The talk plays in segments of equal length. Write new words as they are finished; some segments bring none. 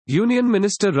Union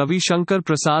Minister Ravi Shankar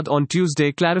Prasad on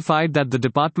Tuesday clarified that the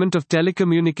Department of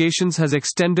Telecommunications has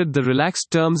extended the relaxed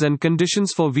terms and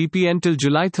conditions for VPN till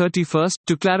July 31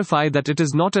 to clarify that it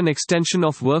is not an extension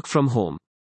of work from home.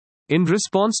 In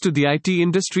response to the IT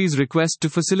industry's request to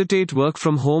facilitate work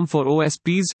from home for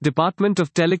OSPs, Department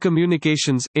of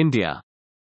Telecommunications, India,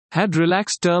 had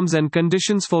relaxed terms and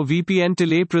conditions for VPN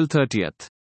till April 30.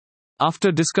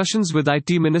 After discussions with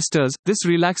IT ministers, this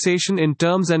relaxation in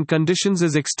terms and conditions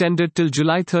is extended till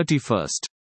July 31.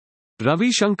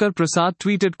 Ravi Shankar Prasad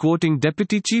tweeted quoting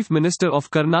Deputy Chief Minister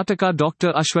of Karnataka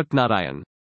Dr. Ashwath Narayan.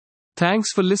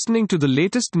 Thanks for listening to the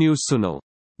latest News Suno.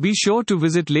 Be sure to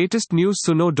visit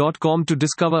latestnewssuno.com to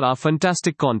discover our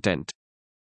fantastic content.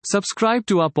 Subscribe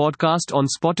to our podcast on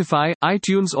Spotify,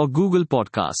 iTunes or Google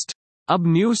Podcast. अब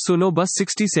news सुनो बस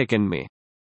 60 second में।